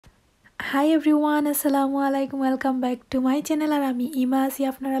Hi everyone, assalamu alaikum. Welcome back to my channel. আর আমি ইমা আছি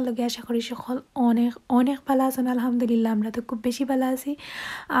আপনারা লগে আশা করি সকল অনেক অনেক ভালো আছেন আলহামদুলিল্লাহ আমরা তো খুব বেশি ভালো আছি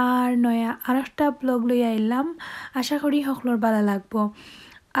আর নয়া আরেকটা ব্লগ লই আইলাম আশা করি সকলের ভালো লাগবো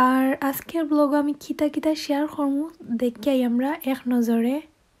আর আজকের ব্লগ আমি কিতা কিতা শেয়ার করমু দেখাই আমরা এক নজরে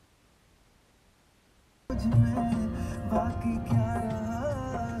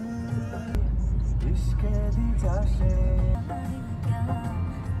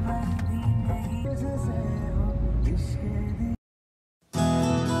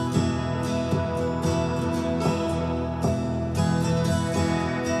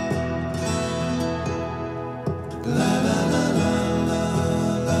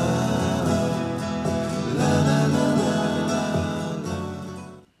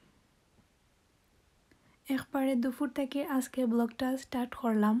একবারে দুপুর থেকে আজকে ব্লগটা স্টার্ট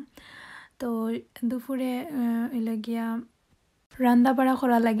করলাম তো দুপুরে এলাগিয়া রান্না বাড়া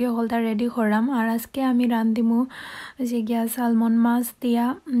করা লাগে হলটা রেডি করলাম আর আজকে আমি রান্ধিমু যে গিয়া সালমন মাছ দিয়া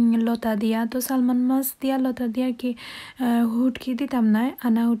লতা দিয়া তো সালমন মাছ দিয়া লতা দিয়া কি হুটকি দিতাম না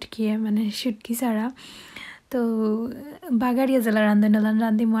আনা হুটকিয়ে মানে শুটকি ছাড়া তো বাগারিয়া জেলা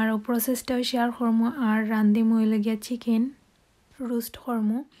রান্ধিমু আর প্রসেসটাও শেয়ার করমু আর রান্ধিমু এলাগিয়া চিকেন রোস্ট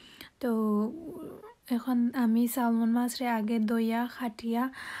করমু তো এখন আমি সালমন মাছরে আগে দইয়া খাটিয়া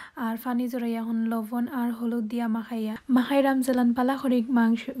আর পানি জড়াইয়া এখন লবণ আর হলুদ দিয়া মাখাইরাম জেলান পালা করি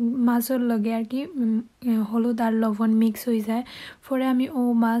মাংস মাছের লগে আর কি হলুদ আর লবণ মিক্স হয়ে যায় পরে আমি ও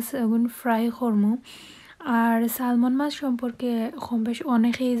মাছ এখন ফ্রাই করমু আর সালমন মাছ সম্পর্কে কম বেশি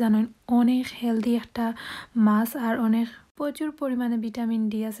অনেকেই জানেন অনেক হেলদি একটা মাছ আর অনেক প্রচুর পরিমাণে ভিটামিন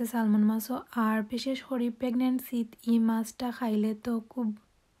ডি আছে সালমন মাছও আর বিশেষ করে প্রেগনেন্সিত এই মাছটা খাইলে তো খুব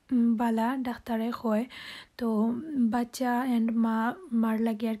বালা ডাক্তারে কয় তো বাচ্চা এন্ড মার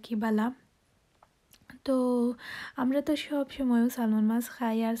লাগে আর কি বালা তো আমরা তো সব সময়ও সালমন মাছ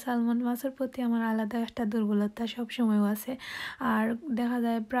খাই আর সালমন মাছের প্রতি আমার আলাদা একটা দুর্বলতা সব সময়ও আছে আর দেখা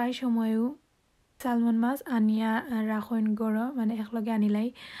যায় প্রায় সময়ও সালমন মাছ আনিয়া রাখেন গড় মানে একলগে আনিলাই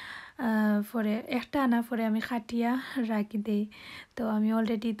পরে একটা আনা পরে আমি খাটিয়া রাখি দেই তো আমি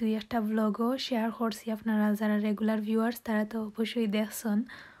অলরেডি দুই একটা ব্লগও শেয়ার করছি আপনারা যারা রেগুলার ভিউয়ার্স তারা তো অবশ্যই দেখছেন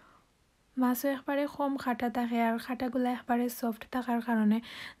মাছও একবারে কম খাটা থাকে আর খাটাগুলো একবারে সফট থাকার কারণে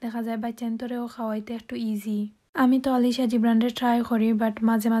দেখা যায় বাচ্চান্তরেও খাওয়াইতে একটু ইজি আমি তো আলিশা জিব্রান্ডে ট্রাই করি বাট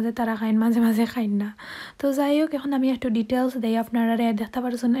মাঝে মাঝে তারা খাইন মাঝে মাঝে খাইন না তো যাই হোক এখন আমি একটু ডিটেলস দেই আপনারা দেখতে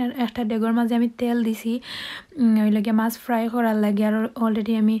পারছেন একটা ডেগর মাঝে আমি তেল দিছি ওই লাগে মাছ ফ্রাই করার লাগে আর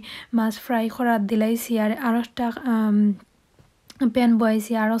অলরেডি আমি মাছ ফ্রাই করার দিলাইছি আর একটা প্যান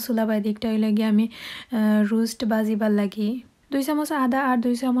বয়াইছি আরও চুলা বাই দিকটা ওই লাগে আমি রোস্ট বাজিবার লাগি 2 চামচ আদা আর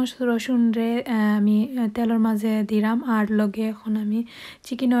 2 চামচ রসুন রে আমি তেলের মাঝে দিলাম আর লগে এখন আমি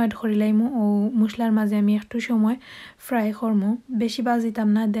চিকেন অ্যাড করিলাইমু ও মশলার মাঝে আমি একটু সময় ফ্রাই করমু বেশি বাজিতাম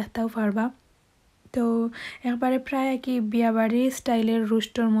না দেখতেও পারবা তো একবারে প্রায় কি বিয়াবাড়ি স্টাইলের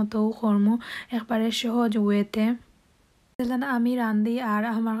রোস্টর মতো করমু একবারে সহজ ওয়েতে আমি রান্ধি আর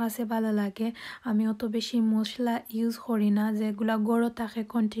আমার কাছে ভালো লাগে আমি অত বেশি মশলা ইউজ করি না যেগুলা গড় থাকে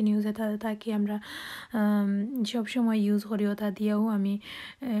কন্টিনিউ যেটা থাকি আমরা সব সময় ইউজ করি ওটা দিয়েও আমি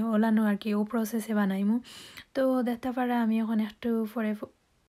ওলানো আর কি ও প্রসেসে বানাইমু তো দেখতে পারা আমি এখন একটু পরে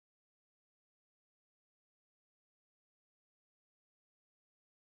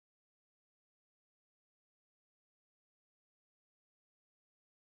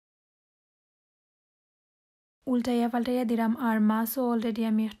উল্টাইয়া পাল্টাইয়া দিলাম আর মাছও অলরেডি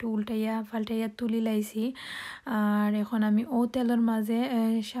আমি একটু উল্টাইয়া পাল্টাইয়া তুলি লাইছি আর এখন আমি ও তেলের মাঝে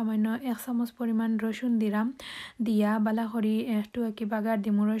সামান্য 1 চামচ পরিমাণ রসুন দিলাম দিয়া বালা করি একটু কি বাগার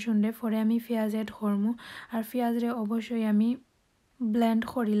দিমু রসুন রে পরে আমি পেঁয়াজ এড করমু আর পেঁয়াজ রে অবশ্যই আমি ব্লেন্ড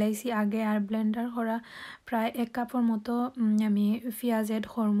করি লাইছি আগে আর ব্লেন্ডার করা প্রায় 1 কাপের মতো আমি পেঁয়াজ এড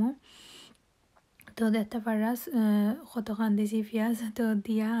করমু তো দেখতে পারাস কতখান দিছি পেঁয়াজ তো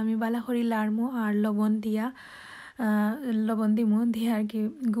দিয়া আমি বালা করি লাড়মু আর লবণ দিমু দিয়ে আর কি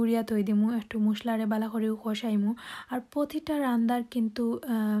গুড়িয়া তৈ দিমু একটু মশলারে বালা করেও কষাইমু আর প্রতিটা রান্নার কিন্তু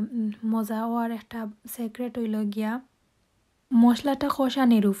মজা হওয়ার একটা সিক্রেট হইল গিয়া মশলাটা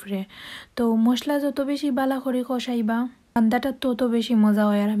কষানির উপরে তো মশলা যত বেশি বালা করে কষাইবা রান্নাটা তত বেশি মজা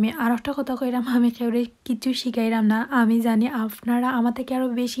হয় আর আমি আর একটা কথা কইরাম আমি কেউরে কিছু শিখাইরাম না আমি জানি আপনারা আমার থেকে আরও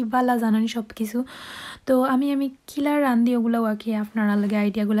বেশি ভালো জানেন সব কিছু তো আমি কিলার রান্ধি ওগুলো আঁকি আপনারা লাগে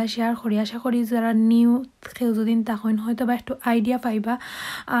আইডিয়াগুলো শেয়ার করি আশা করি যারা নিউ কেউ যদি তখন হয়তো বা একটু আইডিয়া পাইবা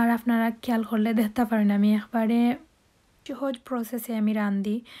আর আপনারা খেয়াল করলে দেখতে পারেন আমি একবারে সহজ প্রসেসে আমি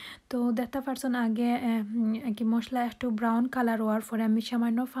রান্ধি। তো দেখতে পারছেন আগে কি মশলা একটু ব্রাউন কালার হওয়ার পরে আমি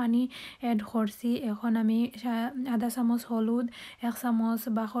সামান্য পানি অ্যাড করছি। এখন আমি আধা চামচ হলুদ, 1 চামচ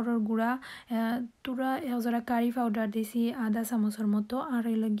বাখরের গুঁড়া, তুরা একজোড়া কারি পাউডার দিছি আধা চামচের মতো, আর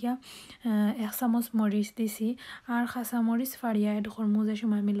লগিয়া 1 চামচ মরিচ দিছি, আর কাঁচা মরিচ ফাড়িয়া অ্যাড করমু যে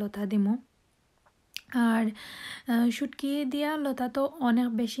সময় আমি লতা দিমু। আর শুটকি দিয়া লতা তো অনেক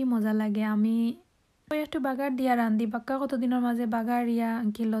বেশি মজা লাগে। আমি একটু বাগার দিয়া রান্ধি, বাক্কা কতদিনের মাঝে বাগার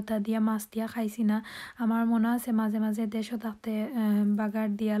কি লতা দিয়া মাছ দিয়া খাইছি না। আমার মনে আছে মাঝে মাঝে দেশও থাকতে বাগার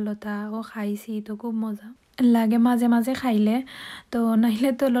দিয়া লতা ও খাইছি, তো খুব মজা লাগে মাঝে মাঝে খাইলে। তো নাইলে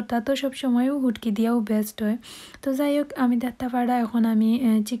তো লতা তো সব সময়ও হুটকি দিয়াও বেস্ট হয়। তো যাই হোক, আমি দেখতে পারা এখন আমি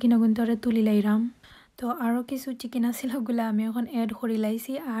চিকেন গুন্তরে তুলি লাইরাম। তো আরও কিছু চিকেন আছিল ওগুলা আমি এখন এড করি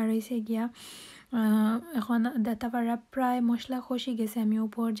লাইছি। আর হয়েছে গিয়া এখন দেখতে পারা প্রায় মশলা কষি গেছে। আমি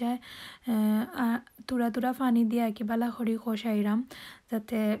উপর যায় তুরা তুরা পানি দিয়ে একেবালা খড়ি কষাইরাম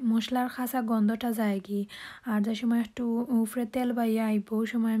যাতে মশলার খাসা গন্ধটা যায় কি। আর যে সময় একটু উফরে তেল বাইয়া আইব ওই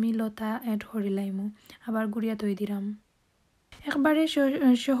সময় আমি লতা এড করি লাইমু, আবার গুড়িয়া তৈ দিলাম। একবারে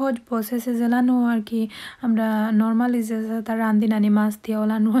সহজ প্রসেসে জেলানো আর কি। আমরা নর্মালি যে তার রান্ধি নানি মাছ দিয়ে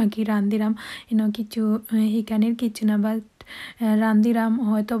ওলানো আর কি রান্ধিরাম, কিছু হিকানির কিছু না, বা রান্ধিরাম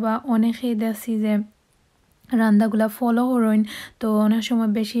হয়তো বা অনেকেই দেখছি যে রান্দাগুলা ফলো করইন। তো অনেক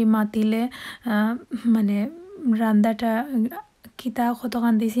সময় বেশি মাতিলে মানে রান্দাটা কিতা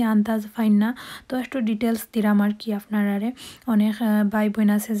কতখান দিছি আন্দাজ পাইন না। তো একটু ডিটেলস দিলাম আর কি আপনারারে। অনেক ভাই বোন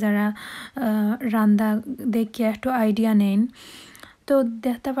আছে যারা রান্দা দেখিয়ে একটু আইডিয়া নেন। তো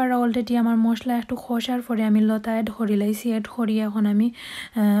দেখতে পারা অলরেডি আমার মশলা একটু খসার পরে আমি লতা এড করি লাইছি। এড করি এখন আমি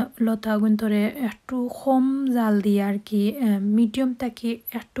লতা গুন্তরে একটু কম জাল দিয়ে আর কি, মিডিয়াম থাকি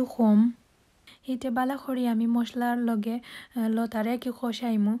একটু কম হিটে বালা করি আমি মশলার লগে লতারে কি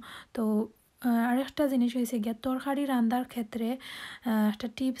খসাইমু। তো আরেকটা জিনিস হয়েছে গিয়া তরকারি রান্নার ক্ষেত্রে একটা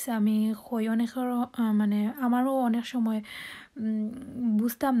টিপস আমি কই। অনেকের মানে আমারও অনেক সময়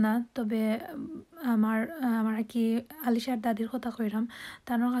বুঝতাম না, তবে আমার আমার কি আলিশার দাদির কথা কইরাম,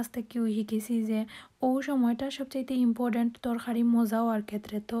 তার কাছ থেকেও শিখেছি যে ও সময়টা সবচাইতে ইম্পর্টেন্ট তরকারি মজা হওয়ার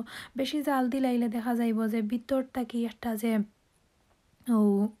ক্ষেত্রে। তো বেশি জাল দিলাইলে দেখা যাইব যে ভিতরটা কি একটা যে ও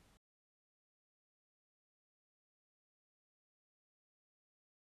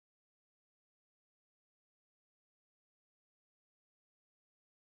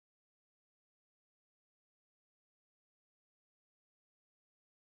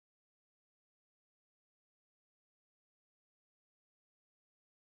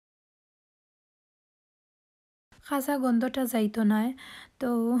খাসা গন্ধটা যাইতো না। তো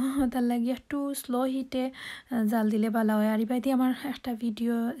তার লাগি একটু স্লো হিটে জাল দিলে ভালো হয়। আর এবারে আমার একটা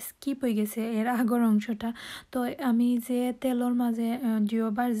ভিডিও স্কিপ হয়ে গেছে এর আগর অংশটা। তো আমি যে তেলের মাঝে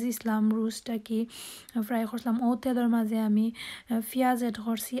জিওবার জিসলাম রোস্টটা কি ফ্রাই করছিলাম, ও তেলের মাঝে আমি পেঁয়াজ এড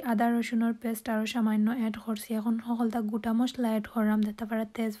করছি, আদা রসুনের পেস্ট আরও সামান্য এড করছি। এখন সকলটা গোটা মশলা এড করলাম, দেখতে পারা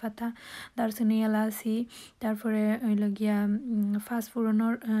তেজপাতা, দারচিনি, এলাচি, তারপরে হইল গিয়া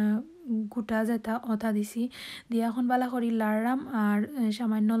ফাস্টফুডনের গোটা যেটা অতা দিছি দিয়া এখন বালা করি লাড়াম। আর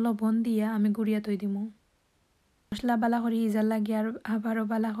সামান্য লবণ দিয়া আমি গুড়িয়া তৈ দিমু। মশলা বালা করি ইজার লাগি আর আবারও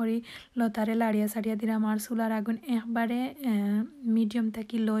বালা করি লতারে লাড়িয়া সারিয়া দিলাম। আর চুলার আগুন একবারে মিডিয়াম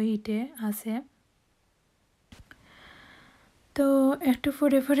থাকি লো হিটে আছে। তো একটু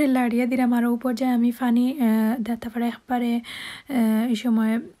ফরে ফরে লাড়িয়া দিলাম। আর উপর যায় আমি পানি দেখতে পারে একবারে এই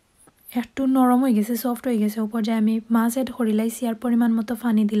সময় একটু নরম হয়ে গেছে, সফট হয়ে গেছে। উপর যায় আমি মাছ এড করি লাইছি আর পরিমাণ মতো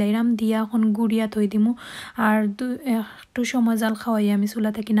পানি দিলাইরাম, দিয়া এখন গুড়িয়া তৈ দিমু। আর একটু সময় জাল খাওয়াই আমি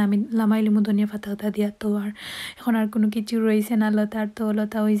চুলা থেকে লামাই লিমু ধনিয়া পাতা দিয়া। তো আর এখন আর কোনো কিছু রয়েছে না লতার, তো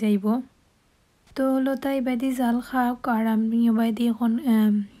লতা হয়ে যাইব। তো লতা এবাদি জাল খাওক আর আমি এবাদি এখন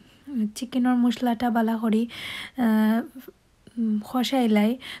চিকেনের মশলাটা বালা করি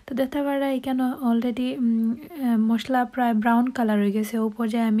খসাইলাই। তো দেখতে পারা এখানে অলরেডি মশলা প্রায় ব্রাউন কালার হয়ে গেছে। ও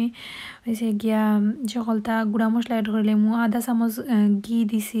পর্যায়ে আমি হয়েছে গিয়া সকলটা গুঁড়া মশলা এড করলে আধা চামচ ঘি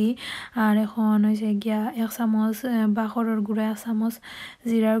দিছি। আর এখন হয়েছে গিয়া 1 চামচ বাখরের গুঁড়া, 1 চামচ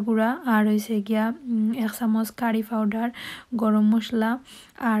জিরার গুঁড়া, আর হয়েছে গিয়া 1 চামচ কারি পাউডার, গরম মশলা,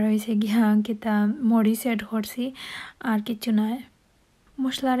 আর হয়েছে গিয়া কিতা মরিচ এড করছি। আর কিচ্ছু নয়,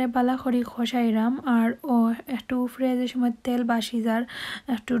 মশলারে বালা করি খসাইরাম। আর ও একটু উফরে যে সময় তেল বাসি যার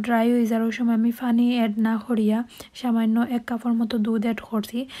একটু ড্রাই হয়ে যার ওই সময় আমি পানি এড না করিয়া সামান্য 1 কাপের মতো দুধ এড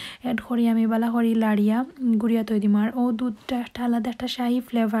করছি। এড করি আমি বালা করি লাড়িয়া গুড়িয়া তৈ দিম। আর ও দুধটা একটা আলাদা একটা শাহি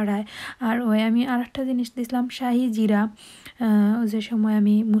ফ্লেভার আয়। আর ওই আমি আর একটা জিনিস দিছিলাম শাহি জিরা, যে সময়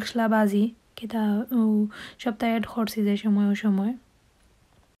আমি মশলা বাজি কিতা সবটা এড করছি যে সময় ওই সময়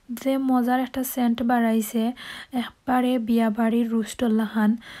যে মজার একটা সেন্ট বাড়াইছে, একবারে বিয়া বাড়ির রুস্টর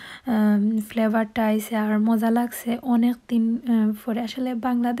লাহান ফ্লেভারটা আইছে আর মজা লাগছে অনেক দিন পরে। আসলে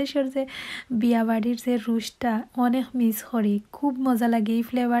বাংলাদেশের যে বিয়া বাড়ির যে রুস্টটা অনেক মিস করি, খুব মজা লাগে এই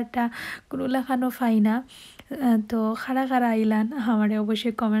ফ্লেভারটা, কোনো লাখানো পাই না। তো খারা খারা আইলান আমারে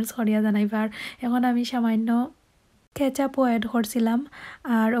অবশ্যই কমেন্টস করিয়া জানাইবার। এখন আমি সামান্য কেচাপও অ্যাড করছিলাম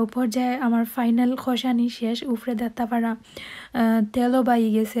আর ও পর্যায়ে আমার ফাইনাল খসানি শেষ, উপরে দেখতে পারা তেলও বাই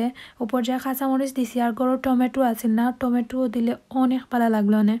গেছে। ও পর্যায়ে কাঁচামরিচ দিছি আর গরুর টমেটো আছিল না, টমেটোও দিলে অনেক ভালো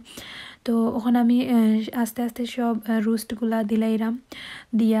লাগলো না। তো ওখানে আমি আস্তে আস্তে সব রোস্টগুলা দিলাইরাম,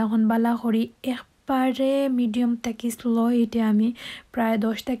 দিয়া এখন বালা করি একবারে মিডিয়াম থাকি স্লো হিটে আমি প্রায়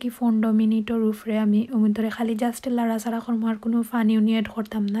 10-15 মিনিটের উপরে আমি ধরে খালি জাস্ট লাড়াচাড়া করবো, আর কোনো পানি উনি এড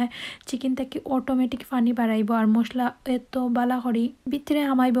করতাম না। চিকেন থাকি অটোমেটিক পানি বাড়াইব আর মশলা এত বালা করি ভিতরে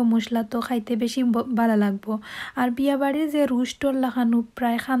হামাইব, মশলা তো খাইতে বেশি ভালো লাগবো। আর বিয়া বাড়ির যে রোস্টর লাখানো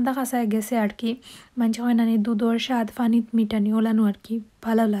প্রায় খান্দা কাঁচায় গেছে আর কি, মানে হয় না দুধর স্বাদ পানিত মিটানি ওলানো আর কি,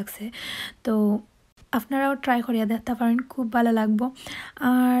 ভালো লাগছে। তো আপনারাও ট্রাই করিয়া দেখতে পারেন, খুব ভালো লাগবো।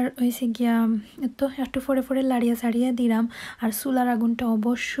 আর হয়েছে গিয়া তো একটু ফরে ফরে লাড়িয়া ছাড়িয়া দিলাম। আর চুলার আগুনটা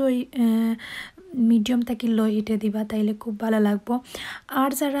অবশ্যই মিডিয়াম থেকে লো হিটে দিবা, তাইলে খুব ভালো লাগবো। আর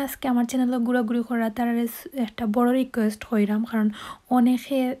যারা আজকে আমার চ্যানেলে ঘুরাঘুরি করা তারা একটা বড় রিকোয়েস্ট কইরাম, কারণ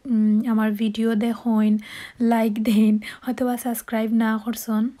অনেকে আমার ভিডিও দেখেন, লাইক দেন, হয়তো বা সাবস্ক্রাইব না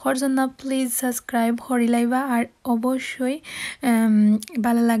করছেন না, প্লিজ সাবস্ক্রাইব করি লাইবা। আর অবশ্যই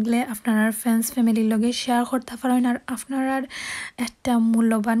ভালো লাগলে আপনার ফ্রেন্ডস ফ্যামিলির লগে শেয়ার করতে পারেন। আর আপনার একটা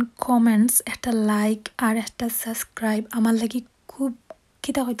মূল্যবান কমেন্টস, একটা লাইক আর একটা সাবস্ক্রাইব আমার লাগি খুব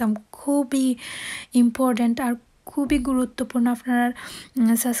কিতা হইতাম খুবই ইম্পর্টেন্ট আর খুবই গুরুত্বপূর্ণ।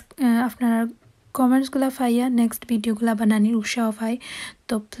 আপনার কমেন্টসগুলো পাইয়া নেক্সট ভিডিওগুলো বানানির উৎসাহ পাই।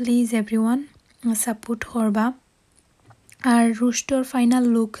 তো প্লিজ এভরিওয়ান সাপোর্ট করবা। আর রোস্টর ফাইনাল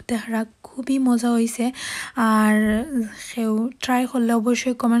লুক দেখা খুবই মজা হয়েছে, আর সেও ট্রাই করলে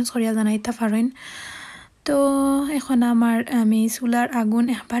অবশ্যই কমেন্টস করিয়া জানাইতে পারেন। তো এখন আমি চুলার আগুন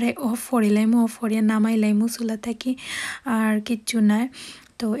একবারে অফ করিয়া নামাইলাইমু চুলা থাকি, আর কিচ্ছু নাই।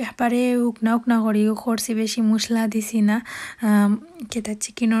 তো একবারে উকনা করি করছি, বেশি মশলা দিছি না কেটা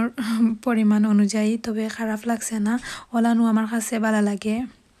চিকেনের পরিমাণ অনুযায়ী, তবে খারাপ লাগছে না, ওলানো আমার কাছে ভালো লাগে।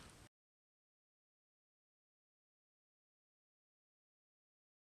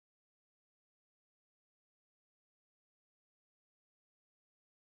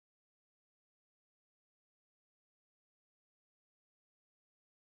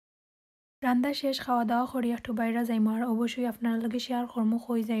 রান্না শেষ, খাওয়া দাওয়া করি একটু বাইরে যাইমু, আর অবশ্যই আপনার লগে শেয়ার করমু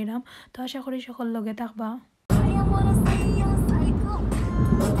কই যাইরাম। তো আশা করি সকল লগে থাকবা।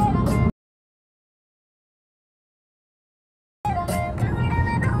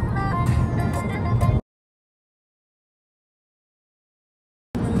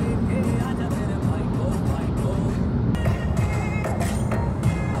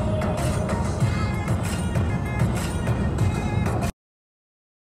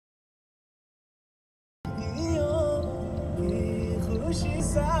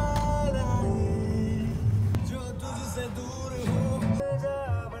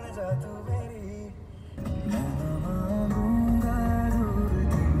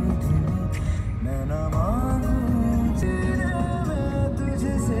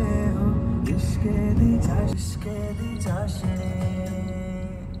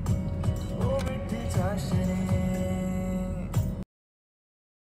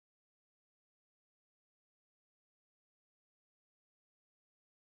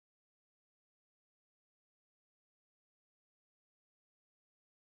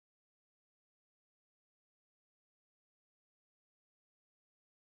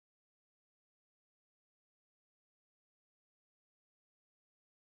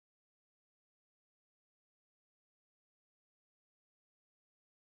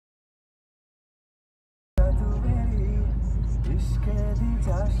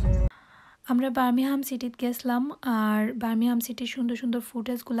 আমরা বার্মিংহাম সিটিতে গেছিলাম, আর বার্মিংহাম সিটির সুন্দর সুন্দর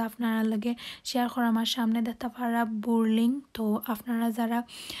ফুটেজগুলো আপনারা লাগে শেয়ার করা আমার সামনে দেখতে পারা বুর্লিং। তো আপনারা যারা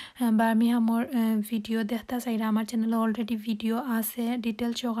বার্মিংহামর ভিডিও দেখতে চাইরা আমার চ্যানেলে অলরেডি ভিডিও আছে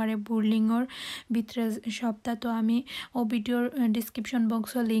ডিটেল সহকারে বুর্লিংয়ের ভিতরে সবটা, তো আমি ও ভিডিওর ডিসক্রিপশন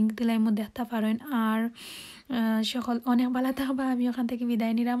বক্সও লিঙ্ক দিলাইমো দেখতে পারেন। আর সকল অনেক ভালো থাকবা, আমি ওখান থেকে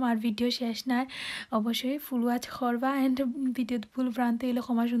বিদায় নিলাম। আর ভিডিও শেষ নাই, অবশ্যই ফুল ওয়াচ করবা অ্যান্ড ভিডিও ভুল ভ্রান্ত এলে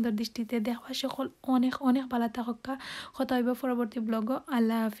ক্ষমা সুন্দর দৃষ্টিতে দেখবা। সকল অনেক অনেক ভালো থাকা, কথা হইব পরবর্তী ব্লগ।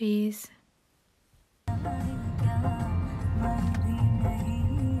 আল্লাহ হাফিজ।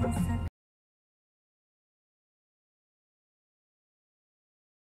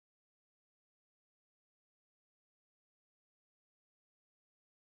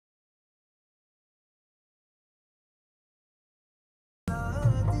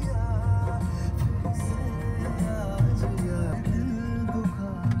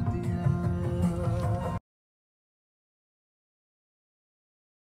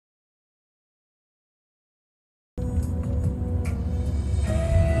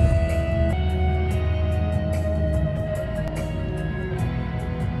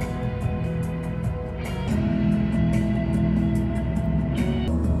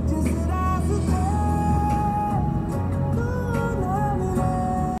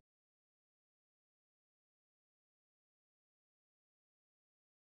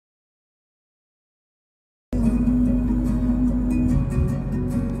 থাকুন।